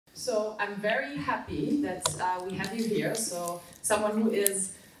So I'm very happy that we have you here. So someone who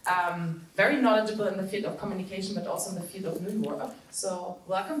is very knowledgeable in the field of communication, but also in the field of new work. So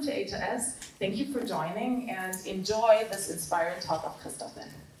welcome to A2S. Thank you for joining and enjoy this inspiring talk of Christoph then.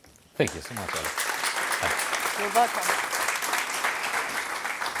 Thank you so much, Alex. You're welcome.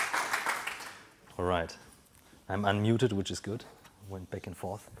 All right. I'm unmuted, which is good. Went back and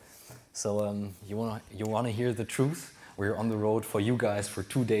forth. So you wanna hear the truth? We're on the road for you guys for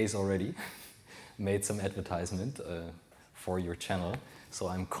 2 days already. Made some advertisement for your channel. So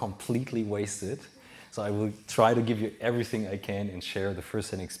I'm completely wasted. So I will try to give you everything I can and share the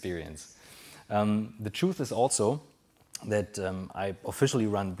first-hand experience. The truth is also that I officially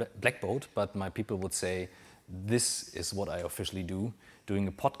run Blackboat, but my people would say this is what I officially do, doing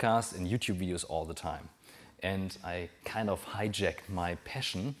a podcast and YouTube videos all the time. And I kind of hijacked my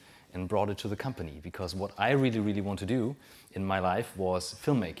passion and brought it to the company, because what I really want to do in my life was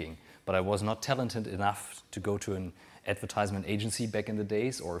filmmaking, but I was not talented enough to go to an advertisement agency back in the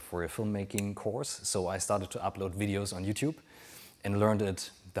days or for a filmmaking course. So I started to upload videos on YouTube and learned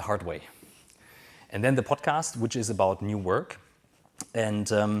it the hard way. And then the podcast, which is about new work. And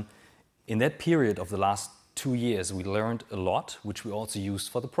in that period of the last 2 years, we learned a lot, which we also used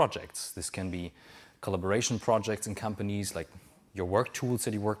for the projects. This can be collaboration projects in companies, like your work tools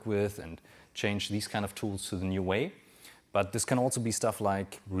that you work with, and change these kind of tools to the new way. But this can also be stuff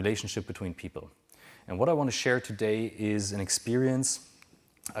like relationship between people. And what I want to share today is an experience,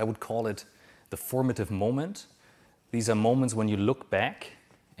 I would call it the formative moment. These are moments when you look back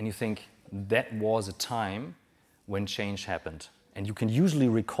and you think, that was a time when change happened. And you can usually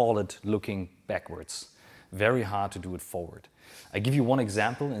recall it looking backwards. Very hard to do it forward. I give you one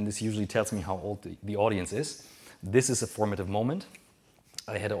example, and this usually tells me how old the audience is. This is a formative moment.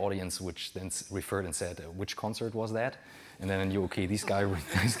 I had an audience which then referred and said, which concert was that? And then I knew, okay, these guys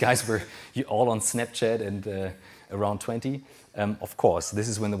were all on Snapchat and around 20. Of course, this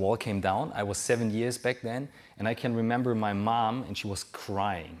is when the wall came down. I was 7 years back then, and I can remember my mom, and she was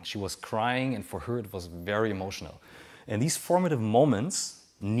crying. She was crying, and for her it was very emotional. And these formative moments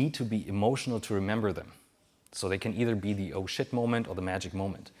need to be emotional to remember them. So they can either be the oh shit moment or the magic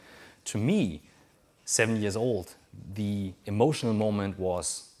moment. To me, 7 years old, the emotional moment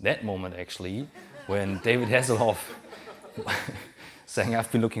was that moment actually, when David Hasselhoff saying, I've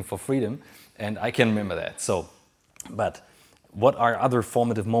been looking for freedom, and I can remember that. So, but what are other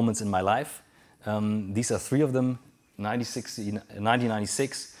formative moments in my life? These are 3 of them.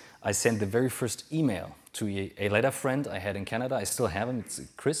 1996, I sent the very first email to a letter friend I had in Canada. I still have him. It's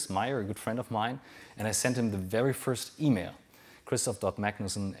Chris Meyer, a good friend of mine. And I sent him the very first email,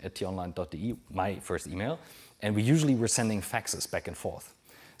 christoph.magnussen@tonline.de, my first email. And we usually were sending faxes back and forth.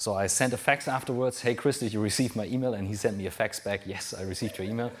 So I sent a fax afterwards. Hey, Chris, did you receive my email? And he sent me a fax back. Yes, I received your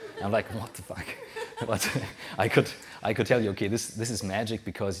email. And I'm like, what the fuck? But I could tell you, okay, this is magic,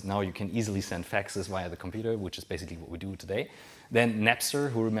 because now you can easily send faxes via the computer, which is basically what we do today. Then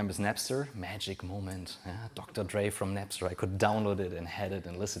Napster, who remembers Napster? Magic moment. Yeah, Dr. Dre from Napster. I could download it and had it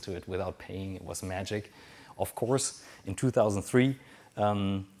and listen to it without paying. It was magic. Of course, in 2003,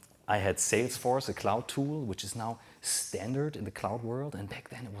 I had Salesforce, a cloud tool, which is now standard in the cloud world. And back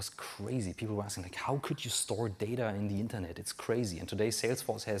then it was crazy. People were asking, like, how could you store data in the internet? It's crazy. And today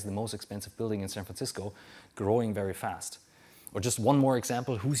Salesforce has the most expensive building in San Francisco, growing very fast. Or just one more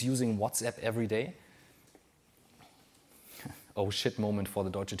example, who's using WhatsApp every day? Oh shit moment for the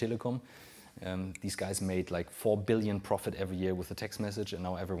Deutsche Telekom. These guys made like 4 billion profit every year with a text message, and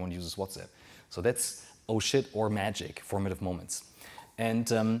now everyone uses WhatsApp. So that's oh shit or magic, formative moments. And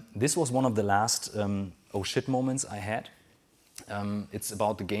this was one of the last oh shit moments I had. It's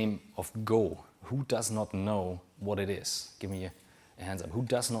about the game of Go. Who does not know what it is? Give me a hands up. Who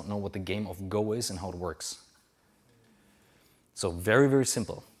does not know what the game of Go is and how it works? So very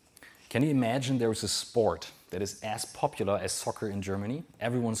simple. Can you imagine there is a sport that is as popular as soccer in Germany?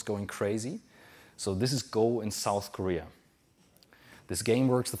 Everyone's going crazy. So this is Go in South Korea. This game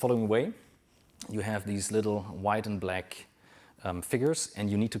works the following way. You have these little white and black figures, and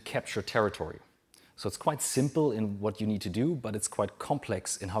you need to capture territory. So it's quite simple in what you need to do, but it's quite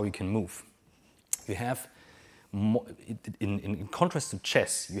complex in how you can move. You have, in contrast to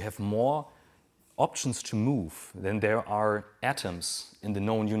chess, you have more options to move than there are atoms in the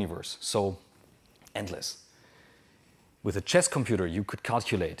known universe. So endless. With a chess computer, you could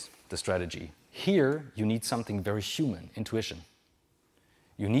calculate the strategy. Here, you need something very human, intuition.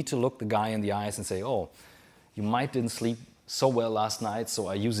 You need to look the guy in the eyes and say, oh, you might didn't sleep so well last night, so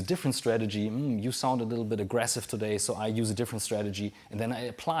I use a different strategy. You sound a little bit aggressive today, so I use a different strategy, and then I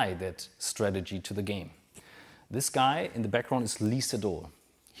apply that strategy to the game. This guy in the background is Lee Sedol.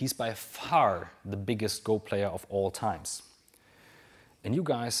 He's by far the biggest Go player of all times. And you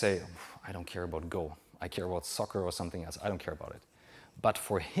guys say, I don't care about Go. I care about soccer or something else. I don't care about it. But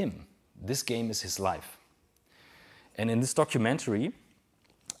for him, this game is his life. And in this documentary,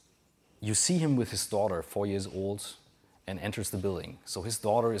 you see him with his daughter, 4 years old, and enters the building. So his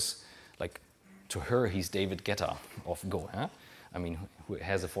daughter is like, to her, he's David Guetta of Go. Huh? I mean, who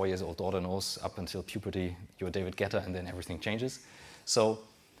has a 4-year-old daughter knows up until puberty, you're David Guetta, and then everything changes. So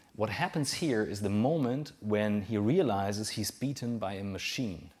what happens here is the moment when he realizes he's beaten by a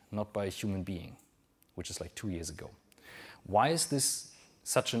machine, not by a human being, which is like 2 years ago. Why is this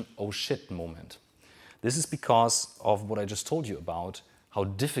such an oh shit moment? This is because of what I just told you about how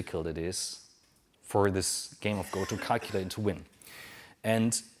difficult it is for this game of Go to calculate and to win.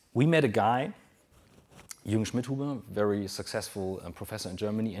 And we met a guy, Jürgen Schmidhuber, very successful professor in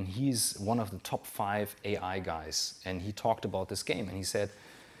Germany, and he's one of the top 5 AI guys. And he talked about this game, and he said,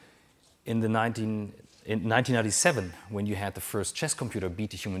 in 1997, when you had the first chess computer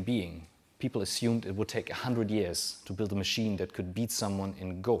beat a human being, people assumed it would take 100 years to build a machine that could beat someone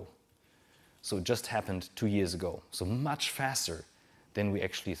in Go. So it just happened 2 years ago. So much faster than we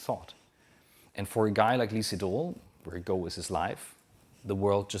actually thought. And for a guy like Lee Sedol, where Go is his life, the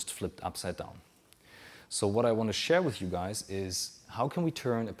world just flipped upside down. So what I want to share with you guys is how can we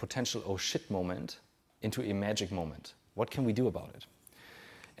turn a potential oh shit moment into a magic moment? What can we do about it?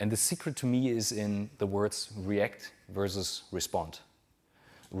 And the secret to me is in the words react versus respond.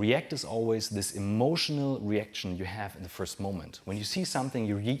 React is always this emotional reaction you have in the first moment. When you see something,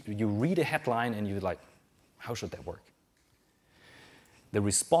 you read a headline and you're like, how should that work? The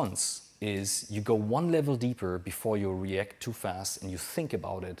response is you go one level deeper before you react too fast and you think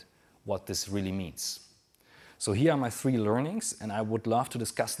about it, what this really means. So here are my 3 learnings, and I would love to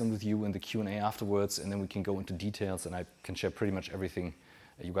discuss them with you in the Q&A afterwards, and then we can go into details and I can share pretty much everything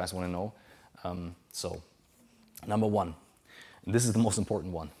you guys want to know. So, number 1, and this is the most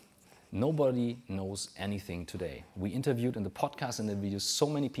important one. Nobody knows anything today. We interviewed in the podcast and the videos so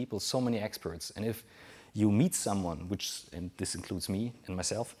many people, so many experts, and if you meet someone, and this includes me and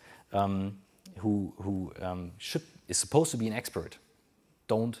myself, who is supposed to be an expert,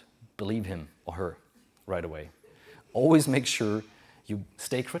 don't believe him or her right away. Always make sure you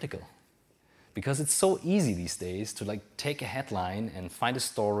stay critical. Because it's so easy these days to like take a headline and find a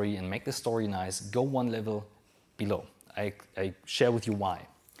story and make the story nice, go one level below. I share with you why.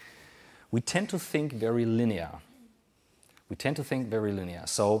 We tend to think very linear.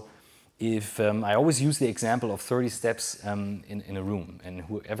 So if I always use the example of 30 steps in a room, and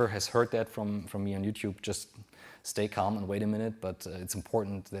whoever has heard that from me on YouTube, just stay calm and wait a minute, but it's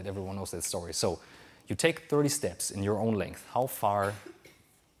important that everyone knows that story. So you take 30 steps in your own length. How far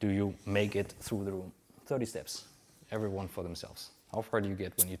do you make it through the room? 30 steps, everyone for themselves. How far do you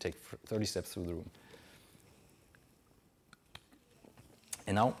get when you take 30 steps through the room?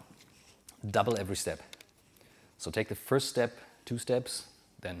 And now, double every step. So take the first step, 2 steps,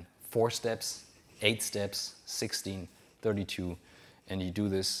 then 4 steps, 8 steps, 16, 32, and you do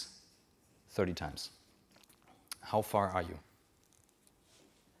this 30 times. How far are you?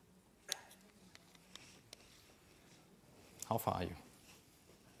 How far are you?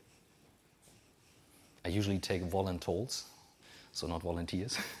 I usually take volunteers, so not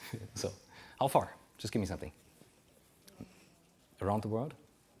volunteers. So, how far? Just give me something. Around the world?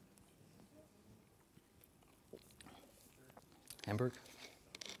 Hamburg?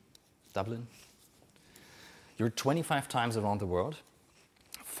 Dublin? You're 25 times around the world,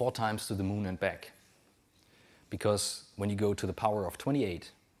 4 times to the moon and back. Because when you go to the power of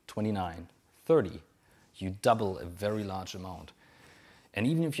 28, 29, 30, you double a very large amount. And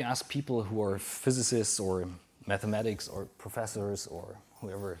even if you ask people who are physicists or mathematics or professors or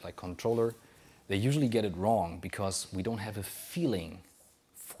whoever, like controller, they usually get it wrong because we don't have a feeling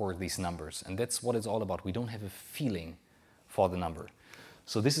for these numbers. And that's what it's all about. We don't have a feeling for the number.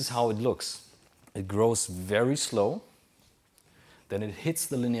 So this is how it looks. It grows very slow, then it hits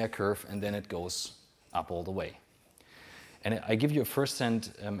the linear curve, and then it goes up all the way. And I give you a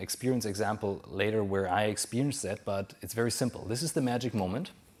first-hand experience example later where I experienced that, but it's very simple. This is the magic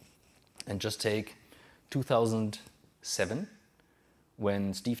moment. And just take 2007,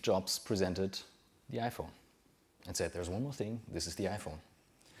 when Steve Jobs presented the iPhone and said, there's one more thing, this is the iPhone.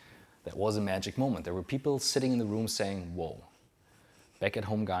 That was a magic moment. There were people sitting in the room saying, whoa, back at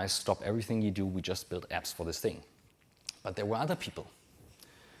home, guys, stop everything you do, we just built apps for this thing. But there were other people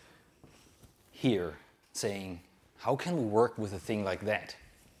here saying, how can we work with a thing like that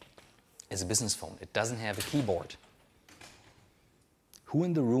as a business phone? It doesn't have a keyboard. Who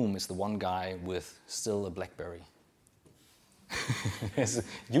in the room is the one guy with still a BlackBerry? There's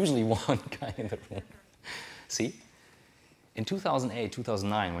usually one guy in the room. See? In 2008,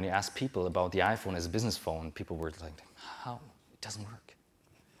 2009, when you asked people about the iPhone as a business phone, people were like, how? It doesn't work.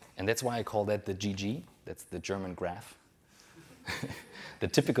 And that's why I call that the GG. That's the German graph. The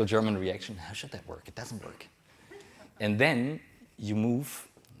typical German reaction, how should that work? It doesn't work. And then you move,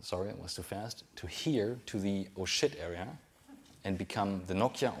 sorry, it was too fast, to here, to the oh shit area, and become the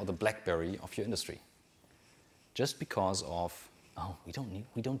Nokia or the BlackBerry of your industry. Just because of, oh, we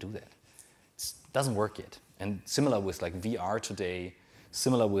don't do that. It doesn't work yet. And similar with like VR today,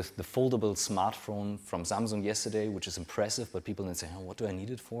 similar with the foldable smartphone from Samsung yesterday, which is impressive, but people then say, oh, what do I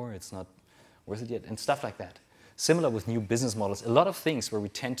need it for? It's not worth it yet, and stuff like that. Similar with new business models, a lot of things where we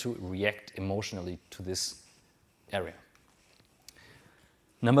tend to react emotionally to this area.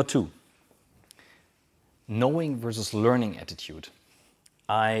 Number 2, knowing versus learning attitude.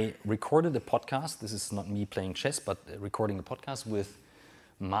 I recorded a podcast, this is not me playing chess, but recording a podcast with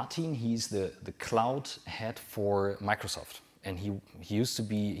Martin. He's the cloud head for Microsoft. And he used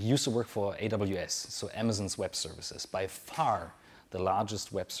to work for AWS, so Amazon's web services, by far the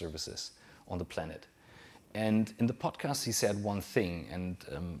largest web services on the planet. And in the podcast, he said one thing,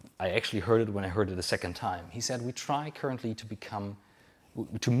 and I actually heard it when I heard it a second time. He said, we try currently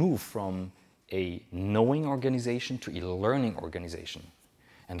to move from a knowing organization to a learning organization.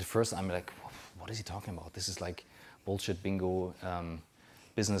 And at first, I'm like, what is he talking about? This is like bullshit bingo,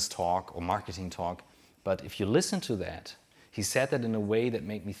 business talk or marketing talk. But if you listen to that, he said that in a way that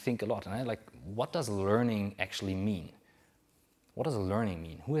made me think a lot. And I like, what does learning actually mean? What does learning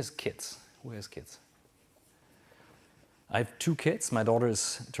mean? Who has kids? Who has kids? I have 2 kids. My daughter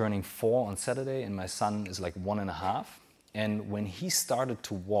is turning 4 on Saturday, and my son is like 1.5. And when he started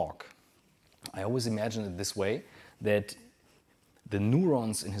to walk, I always imagined it this way, that the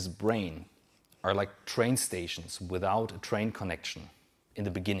neurons in his brain are like train stations without a train connection in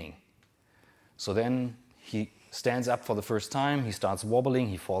the beginning. So then he stands up for the first time, he starts wobbling,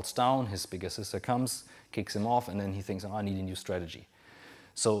 he falls down, his bigger sister comes, kicks him off, and then he thinks, oh, I need a new strategy.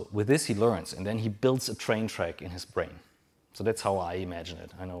 So with this he learns, and then he builds a train track in his brain. So that's how I imagine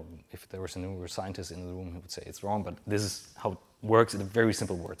it. I know if there was a neuroscientist in the room, he would say it's wrong, but this is how it works in very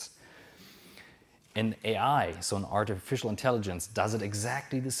simple words. And AI, so an artificial intelligence, does it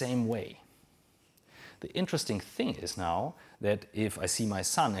exactly the same way. The interesting thing is now that if I see my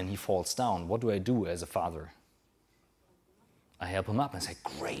son and he falls down, what do I do as a father? I help him up and say,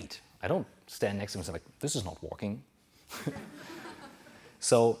 great. I don't stand next to him and say, like, this is not walking.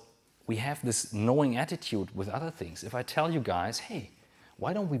 So we have this knowing attitude with other things. If I tell you guys, hey,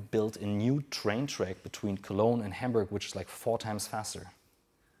 why don't we build a new train track between Cologne and Hamburg, which is like 4 times faster?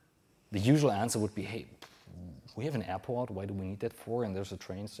 The usual answer would be, hey, we have an airport, why do we need that for? And there's a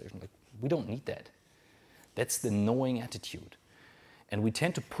train station. Like, we don't need that. That's the knowing attitude. And we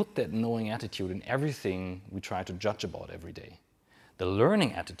tend to put that knowing attitude in everything we try to judge about every day. The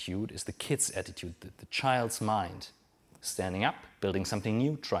learning attitude is the kid's attitude, the child's mind, standing up, building something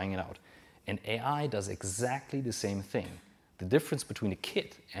new, trying it out. And AI does exactly the same thing. The difference between a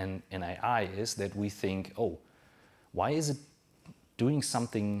kid and an AI is that we think, oh, why is it doing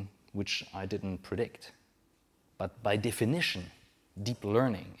something which I didn't predict? But by definition, deep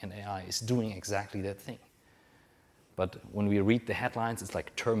learning and AI is doing exactly that thing. But when we read the headlines, it's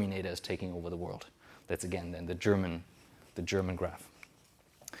like Terminator is taking over the world. That's again then the German graph.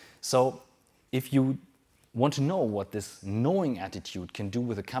 So if you want to know what this knowing attitude can do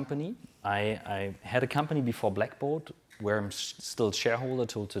with a company, I had a company before Blackboard where I'm still shareholder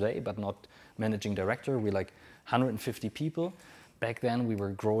till today, but not managing director. We're like 150 people. Back then we were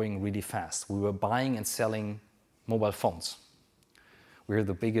growing really fast. We were buying and selling mobile phones. We're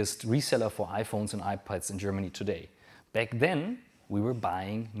the biggest reseller for iPhones and iPads in Germany today. Back then, we were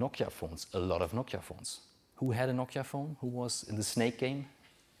buying Nokia phones, a lot of Nokia phones. Who had a Nokia phone? Who was in the snake game?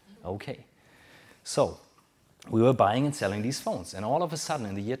 Okay. So, we were buying and selling these phones. And all of a sudden,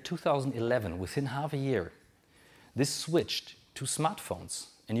 in the year 2011, within half a year, this switched to smartphones.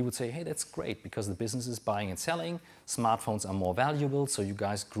 And you would say, hey, that's great, because the business is buying and selling, smartphones are more valuable, so you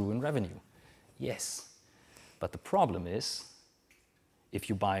guys grew in revenue. Yes. But the problem is, if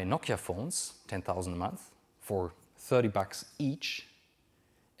you buy Nokia phones, 10,000 a month, for $30 each,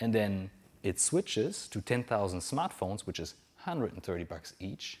 and then it switches to 10,000 smartphones, which is $130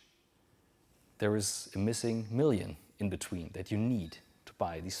 each, there is a missing million in between that you need to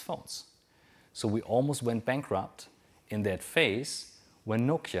buy these phones. So we almost went bankrupt in that phase when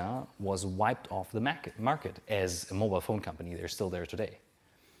Nokia was wiped off the market as a mobile phone company. They're still there today.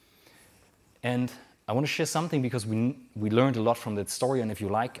 And I want to share something because we learned a lot from that story, and if you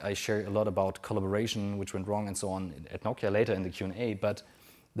like, I share a lot about collaboration, which went wrong and so on at Nokia later in the Q&A, but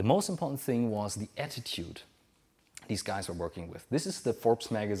the most important thing was the attitude these guys were working with. This is the Forbes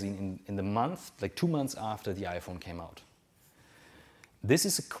magazine in the month, like 2 months after the iPhone came out. This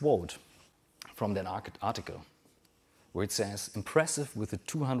is a quote from that article where it says, "Impressive with the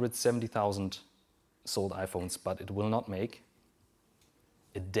 270,000 sold iPhones, but it will not make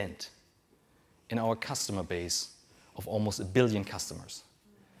a dent in our customer base of almost 1 billion customers."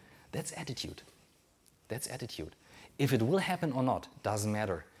 That's attitude. That's attitude. If it will happen or not, doesn't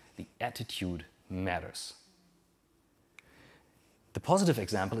matter. The attitude matters. The positive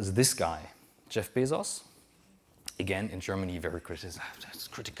example is this guy, Jeff Bezos. Again, in Germany, very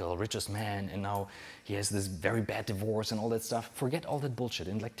critical, richest man, and now he has this very bad divorce and all that stuff. Forget all that bullshit.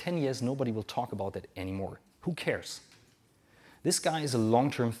 In like 10 years, nobody will talk about that anymore. Who cares? This guy is a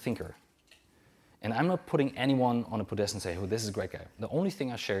long-term thinker. And I'm not putting anyone on a podest and say, oh, this is a great guy. The only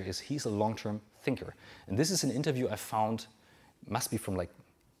thing I share is he's a long-term thinker. And this is an interview I found, must be from like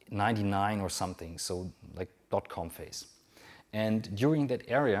 99 or something, so like .com phase. And during that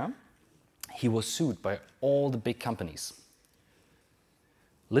area, he was sued by all the big companies.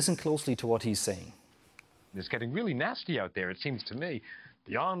 Listen closely to what he's saying. It's getting really nasty out there, it seems to me.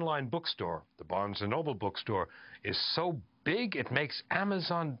 The online bookstore, the Barnes & Noble bookstore, is so big it makes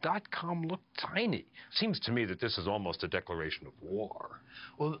Amazon.com look tiny. Seems to me that this is almost a declaration of war.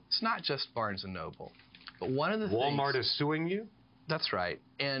 Well, it's not just Barnes & Noble, but one of the Walmart things... is suing you? That's right.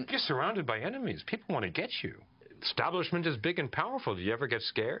 And you're surrounded by enemies. People want to get you. Establishment is big and powerful. Do you ever get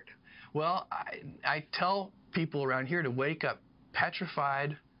scared? Well, I tell people around here to wake up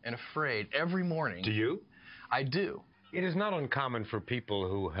petrified and afraid every morning. Do you? I do. It is not uncommon for people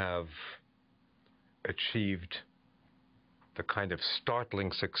who have achieved the kind of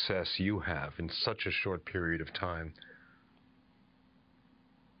startling success you have in such a short period of time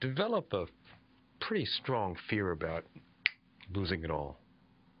develop a pretty strong fear about losing it all.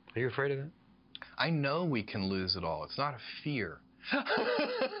 Are you afraid of that? I know we can lose it all. It's not a fear.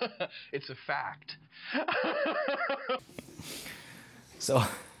 It's a fact. So,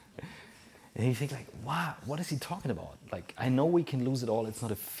 and you think like, wow, what is he talking about? Like, I know we can lose it all. It's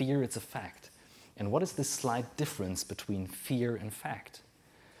not a fear, it's a fact. And what is this slight difference between fear and fact?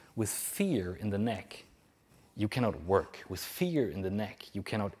 With fear in the neck, you cannot work. With fear in the neck, you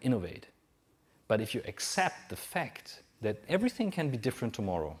cannot innovate. But if you accept the fact that everything can be different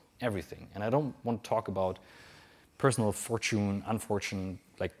tomorrow, everything, and I don't want to talk about personal fortune, unfortunate,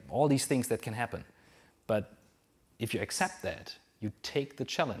 like all these things that can happen. But if you accept that, you take the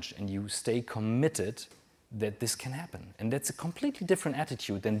challenge and you stay committed that this can happen. And that's a completely different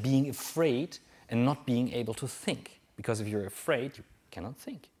attitude than being afraid and not being able to think. Because if you're afraid, you cannot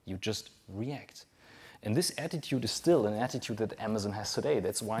think. You just react. And this attitude is still an attitude that Amazon has today.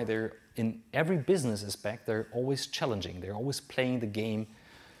 That's why they're, in every business aspect, they're always challenging. They're always playing the game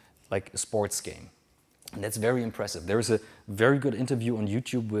like a sports game. And that's very impressive. There is a very good interview on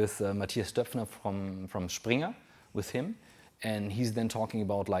YouTube with Matthias Döpfner from Springer, with him. And he's then talking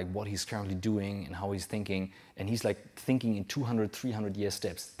about like what he's currently doing and how he's thinking. And he's like thinking in 200, 300 year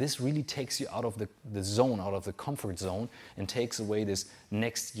steps. This really takes you out of the zone, out of the comfort zone, and takes away this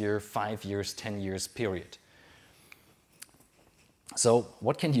next year, 5 years, 10 years period. So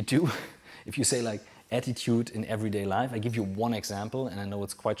what can you do if you say like attitude in everyday life? I give you one example, and I know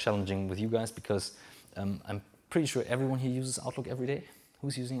it's quite challenging with you guys because I'm pretty sure everyone here uses Outlook every day.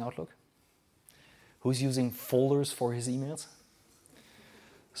 Who's using Outlook? Who's using folders for his emails?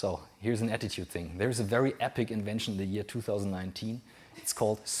 So here's an attitude thing. There's a very epic invention in the year 2019. It's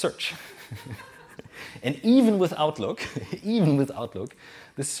called search. And even with Outlook,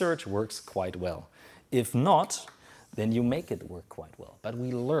 the search works quite well. If not, then you make it work quite well. But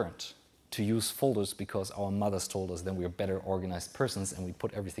we learned to use folders because our mothers told us then we're better organized persons, and we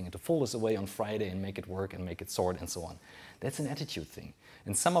put everything into folders away on Friday and make it work and make it sort and so on. That's an attitude thing.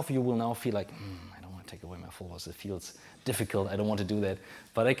 And some of you will now feel like, I don't want to take away my folders, it feels difficult, I don't want to do that.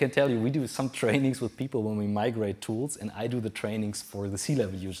 But I can tell you, we do some trainings with people when we migrate tools, and I do the trainings for the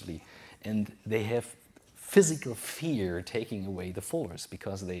C-level usually. And they have physical fear taking away the folders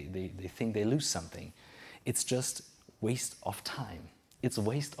because they think they lose something. It's just waste of time. It's a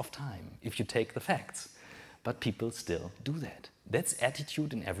waste of time if you take the facts. But people still do that. That's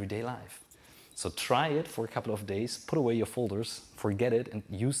attitude in everyday life. So try it for a couple of days, put away your folders, forget it, and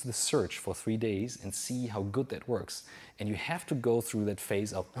use the search for 3 days and see how good that works. And you have to go through that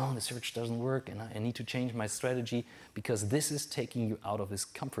phase of, oh, the search doesn't work and I need to change my strategy, because this is taking you out of this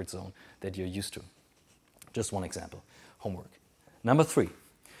comfort zone that you're used to. Just one example, homework. Number 3,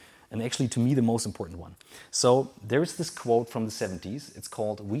 and actually to me the most important one. So there's this quote from the 70s. It's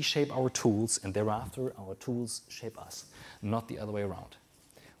called, "We shape our tools and thereafter our tools shape us," not the other way around.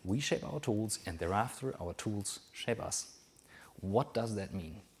 We shape our tools and thereafter our tools shape us. What does that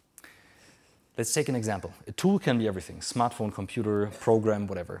mean? Let's take an example. A tool can be everything: smartphone, computer, program,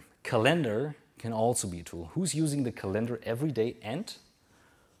 whatever. Calendar can also be a tool. Who's using the calendar every day, and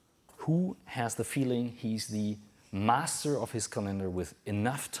who has the feeling he's the master of his calendar with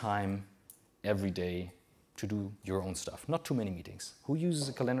enough time every day to do your own stuff? Not too many meetings. Who uses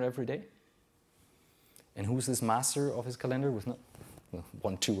a calendar every day? And who's this master of his calendar with no?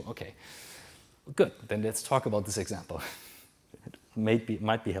 One, two, okay. Good, then let's talk about this example. It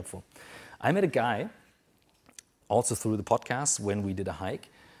might be helpful. I met a guy, also through the podcast, when we did a hike,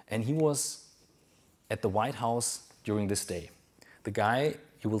 and he was at the White House during this day. The guy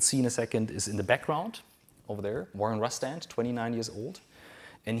you will see in a second is in the background over there, Warren Rustand, 29 years old.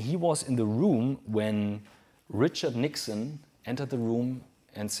 And he was in the room when Richard Nixon entered the room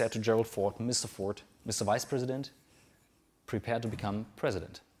and said to Gerald Ford, Mr. Vice President, prepare to become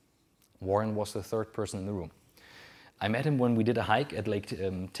president." Warren was the third person in the room. I met him when we did a hike at Lake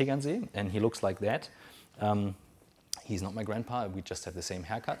Tegernsee, and he looks like that. He's not my grandpa, we just have the same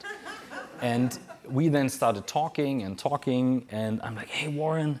haircut. And we then started talking, and I'm like, "Hey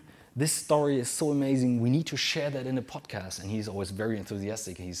Warren, this story is so amazing, we need to share that in a podcast." And he's always very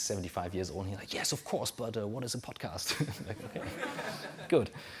enthusiastic. He's 75 years old, and he's like, "Yes, of course, but what is a podcast?" Like, okay,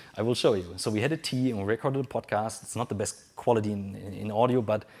 good, I will show you. So we had a tea and we recorded a podcast. It's not the best quality in audio,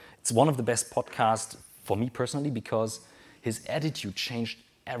 but it's one of the best podcasts for me personally, because his attitude changed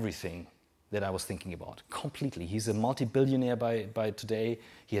everything that I was thinking about completely. He's a multi-billionaire by today.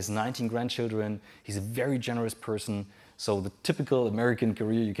 He has 19 grandchildren. He's a very generous person. So the typical American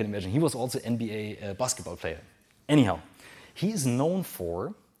career you can imagine. He was also NBA basketball player. Anyhow, he is known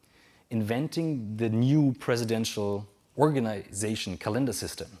for inventing the new presidential organization calendar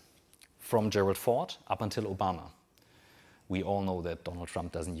system from Gerald Ford up until Obama. We all know that Donald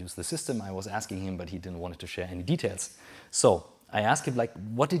Trump doesn't use the system. I was asking him, but he didn't want to share any details. So I asked him, like,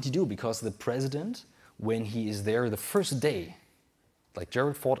 what did you do? Because the president, when he is there the first day, like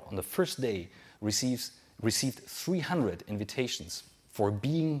Gerald Ford on the first day, received 300 invitations for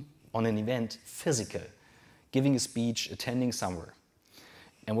being on an event physical, giving a speech, attending somewhere.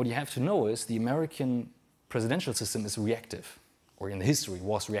 And what you have to know is the American presidential system is reactive, or in the history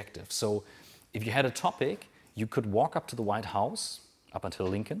was reactive. So if you had a topic, you could walk up to the White House, up until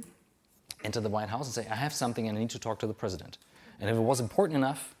Lincoln, enter the White House and say, "I have something and I need to talk to the president." And if it was important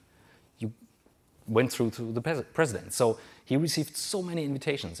enough, you went through to the president. So he received so many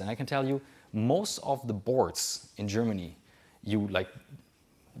invitations. And I can tell you, most of the boards in Germany, you like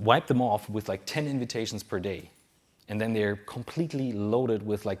wipe them off with like 10 invitations per day. And then they're completely loaded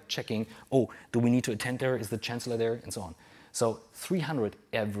with like checking, oh, do we need to attend there? Is the chancellor there? And so on. So 300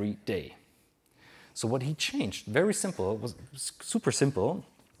 every day. So what he changed, very simple, was super simple.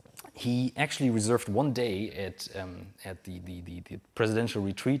 He actually reserved one day at the presidential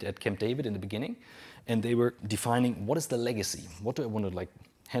retreat at Camp David in the beginning, and they were defining what is the legacy, what do I want to like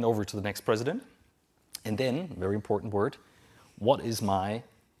hand over to the next president, and then, very important word, what is my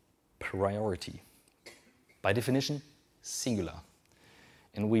priority? By definition, singular.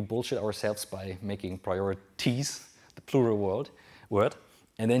 And we bullshit ourselves by making priorities the plural word.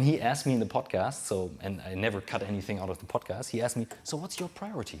 And then he asked me in the podcast, and I never cut anything out of the podcast, he asked me, "So what's your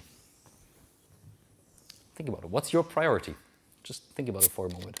priority?" Think about it. What's your priority? Just think about it for a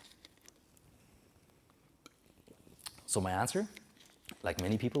moment. So my answer, like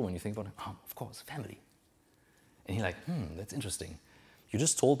many people, when you think about it, oh, of course, family. And he's like, that's interesting. You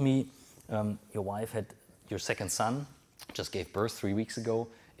just told me your wife had your second son, just gave birth 3 weeks ago.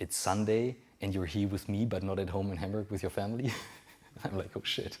 It's Sunday, and you're here with me, but not at home in Hamburg with your family. I'm like, oh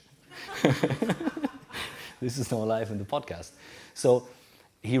shit. This is now live in the podcast. So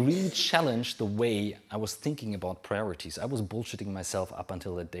he really challenged the way I was thinking about priorities. I was bullshitting myself up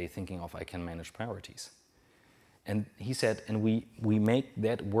until that day, thinking of I can manage priorities. And he said, and we make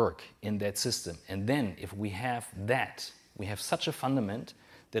that work in that system. And then if we have that, we have such a fundament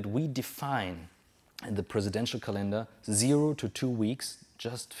that we define in the presidential calendar 0 to 2 weeks,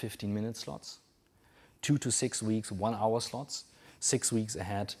 just 15-minute slots. 2 to 6 weeks, 1 hour slots. 6 weeks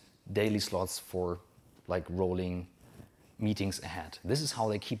ahead, daily slots for like rolling meetings ahead. This is how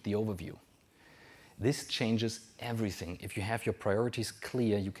they keep the overview. This changes everything. If you have your priorities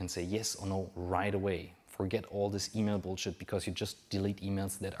clear, you can say yes or no right away. Forget all this email bullshit because you just delete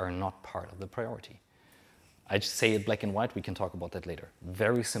emails that are not part of the priority. I just say it black and white, we can talk about that later.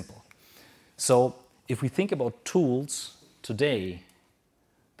 Very simple. So if we think about tools today,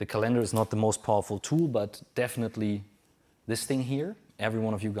 The calendar is not the most powerful tool, but definitely this thing here. Every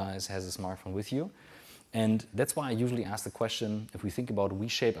one of you guys has a smartphone with you. And that's why I usually ask the question, if we think about we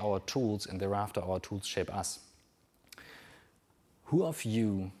shape our tools and thereafter our tools shape us. Who of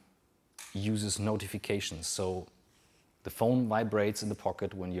you uses notifications? So the phone vibrates in the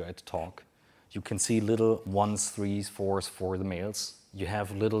pocket when you're at talk. You can see little 1s, 3s, 4s for the mails. You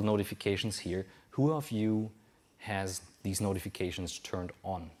have little notifications here. Who of you has these notifications turned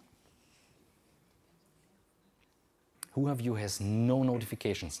on? Who of you has no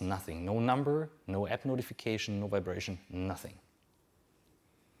notifications, nothing? No number, no app notification, no vibration, nothing.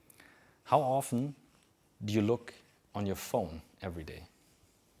 How often do you look on your phone every day?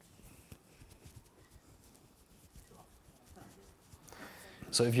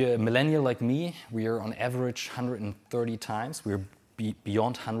 So if you're a millennial like me, we are on average 130 times. We're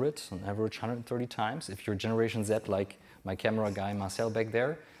beyond 100, on average 130 times. If you're Generation Z like my camera guy Marcel back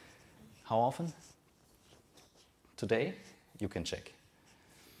there, how often? Today, you can check.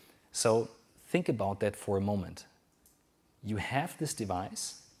 So think about that for a moment. You have this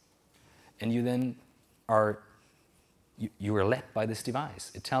device, and you then are led by this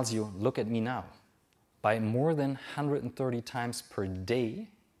device. It tells you, look at me now. By more than 130 times per day,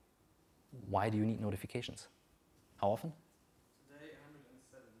 why do you need notifications? How often? Today,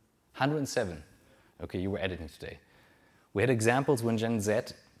 107. 107. Okay, you were editing today. We had examples when Gen Z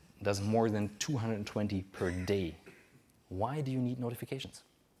does more than 220 per day. Why do you need notifications?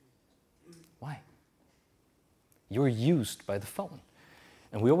 Why? You're used by the phone.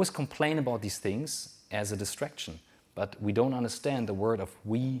 And we always complain about these things as a distraction, but we don't understand the word of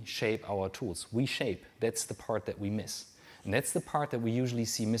we shape our tools. We shape, that's the part that we miss. And that's the part that we usually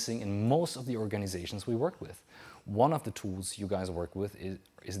see missing in most of the organizations we work with. One of the tools you guys work with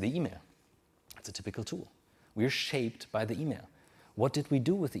is the email. It's a typical tool. We're shaped by the email. What did we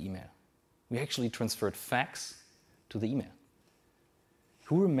do with the email? We actually transferred facts to the email.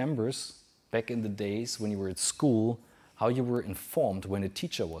 Who remembers back in the days when you were at school how you were informed when a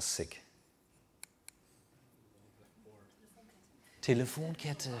teacher was sick?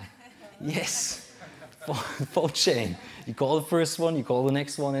 Telefonkette. Yes. Phone chain. You call the first one, you call the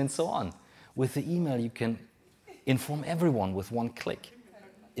next one, and so on. With the email, you can inform everyone with one click.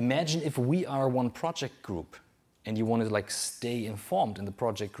 Imagine if we are one project group and you want to stay informed in the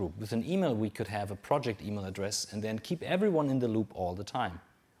project group. With an email, we could have a project email address and then keep everyone in the loop all the time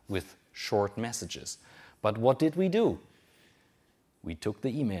with short messages. But what did we do? We took the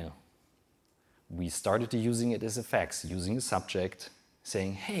email. We started to using it as a fax, using a subject,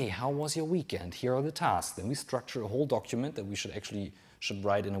 saying, hey, how was your weekend? Here are the tasks. Then we structure a whole document that we should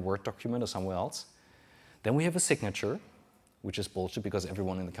write in a Word document or somewhere else. Then we have a signature, which is bullshit because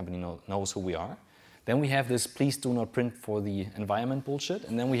everyone in the company knows who we are. Then we have this please do not print for the environment bullshit.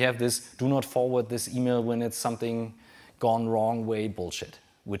 And then we have this do not forward this email when it's something gone wrong way bullshit,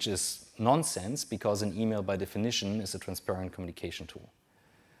 which is nonsense because an email by definition is a transparent communication tool.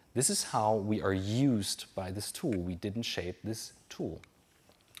 This is how we are used by this tool. We didn't shape this tool.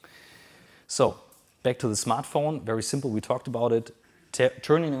 So back to the smartphone, very simple, we talked about it.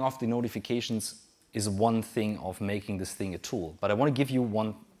 Turning off the notifications is one thing of making this thing a tool. But I want to give you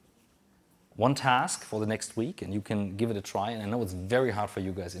one task for the next week, and you can give it a try. And I know it's very hard for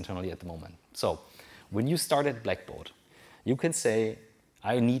you guys internally at the moment. So when you start at Blackboard, you can say,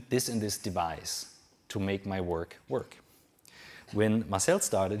 I need this and this device to make my work work. When Marcel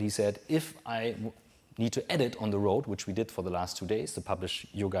started, he said, if I need to edit on the road, which we did for the last 2 days to publish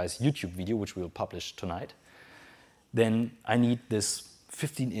your guys' YouTube video, which we'll publish tonight, then I need this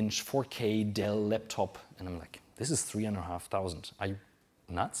 15-inch 4K Dell laptop. And I'm like, this is $3,500. Are you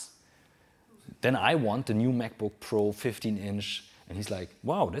nuts? Then I want the new MacBook Pro 15-inch. And he's like,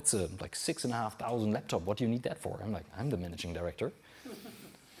 wow, that's a $6,500 laptop. What do you need that for? I'm like, I'm the managing director.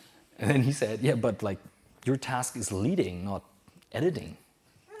 And then he said, yeah, but your task is leading, not editing.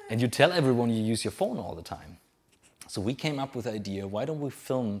 And you tell everyone you use your phone all the time. So we came up with the idea, why don't we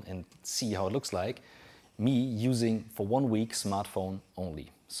film and see how it looks like? Me using, for 1 week, smartphone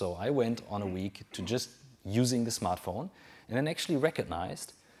only. So I went on a week to just using the smartphone and then actually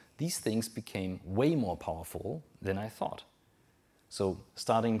recognized these things became way more powerful than I thought. So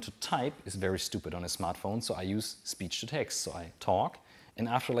starting to type is very stupid on a smartphone, so I use speech to text. So I talk, and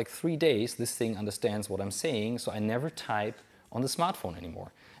after 3 days, this thing understands what I'm saying, so I never type on the smartphone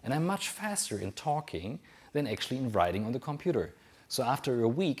anymore. And I'm much faster in talking than actually in writing on the computer. So after a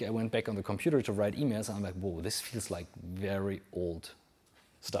week, I went back on the computer to write emails, and I'm like, whoa, this feels like very old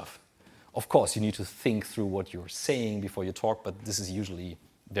stuff. Of course, you need to think through what you're saying before you talk, but this is usually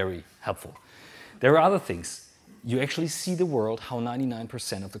very helpful. There are other things. you actually see the world how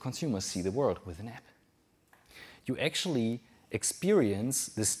 99% of the consumers see the world with an app. You actually experience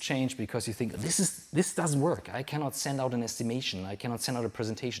this change because you think, this doesn't work. I cannot send out an estimation. I cannot send out a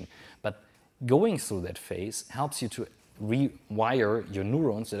presentation. But going through that phase helps you to rewire your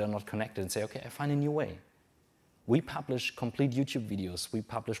neurons that are not connected and say, okay, I find a new way. We publish complete YouTube videos. We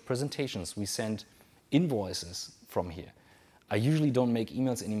publish presentations. We send invoices from here. I usually don't make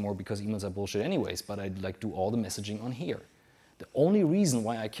emails anymore because emails are bullshit anyways, but I do all the messaging on here. The only reason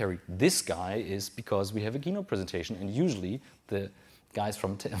why I carry this guy is because we have a keynote presentation, and usually the guys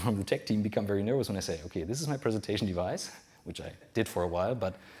from the tech team become very nervous when I say, okay, this is my presentation device, which I did for a while,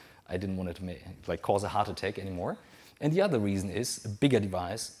 but I didn't want it to cause a heart attack anymore. And the other reason is a bigger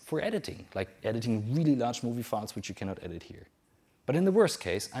device for editing, like editing really large movie files which you cannot edit here. But in the worst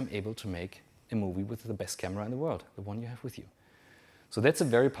case, I'm able to make a movie with the best camera in the world, the one you have with you. So that's a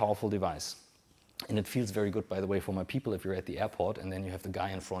very powerful device. And it feels very good, by the way, for my people if you're at the airport and then you have the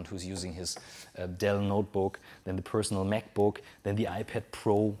guy in front who's using his Dell notebook, then the personal MacBook, then the iPad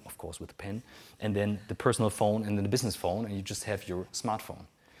Pro, of course with the pen, and then the personal phone and then the business phone, and you just have your smartphone.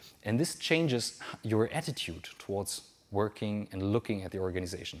 And this changes your attitude towards working and looking at the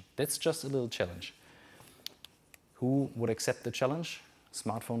organization. That's just a little challenge. Who would accept the challenge?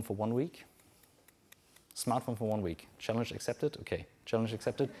 Smartphone for 1 week? Smartphone for 1 week. Challenge accepted? Okay, challenge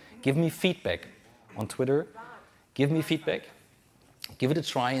accepted. Give me feedback on Twitter. Give me feedback. Give it a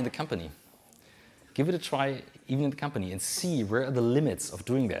try in the company. Give it a try even in the company and see where are the limits of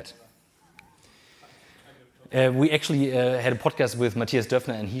doing that. We actually had a podcast with Matthias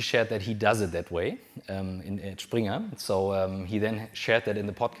Döffner, and he shared that he does it that way at Springer. So he then shared that in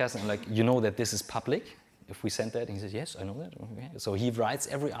the podcast, and I'm like, you know that this is public if we send that? And he says, yes, I know that. Okay. So he writes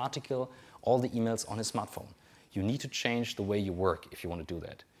every article, all the emails on his smartphone. You need to change the way you work if you want to do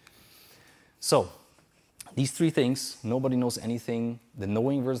that. So these three things, nobody knows anything, the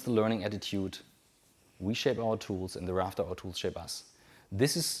knowing versus the learning attitude, we shape our tools, and thereafter our tools shape us.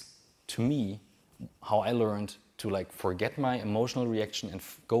 This is, to me, how I learned to forget my emotional reaction and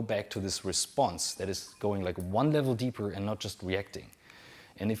go back to this response that is going one level deeper and not just reacting.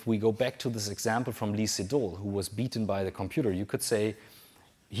 And if we go back to this example from Lee Sedol, who was beaten by the computer, you could say,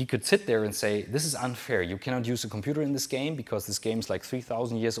 he could sit there and say, this is unfair. You cannot use a computer in this game because this game is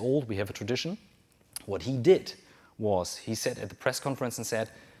 3,000 years old. We have a tradition. What he did was he sat at the press conference and said,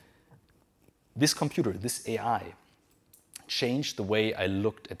 this computer, this AI, changed the way I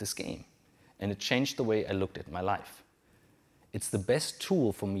looked at this game. And it changed the way I looked at my life. It's the best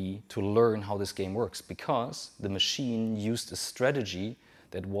tool for me to learn how this game works because the machine used a strategy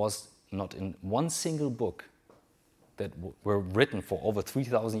that was not in one single book that were written for over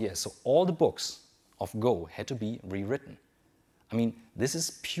 3,000 years. So all the books of Go had to be rewritten. I mean, this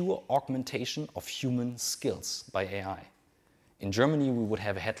is pure augmentation of human skills by AI. In Germany, we would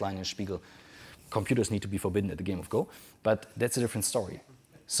have a headline in Spiegel, computers need to be forbidden at the game of Go, but that's a different story.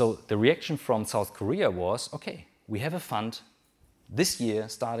 So the reaction from South Korea was, okay, we have a fund this year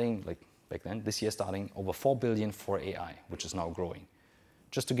starting, back then, this year starting over 4 billion for AI, which is now growing.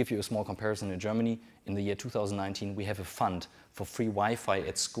 Just to give you a small comparison, in Germany, in the year 2019, we have a fund for free Wi-Fi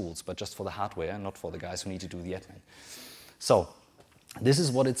at schools, but just for the hardware, not for the guys who need to do the admin. So this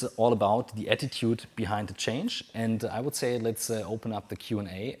is what it's all about, the attitude behind the change. And I would say let's open up the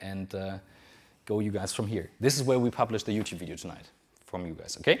Q&A and go you guys from here. This is where we publish the YouTube video tonight from you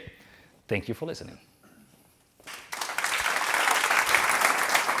guys, okay? Thank you for listening.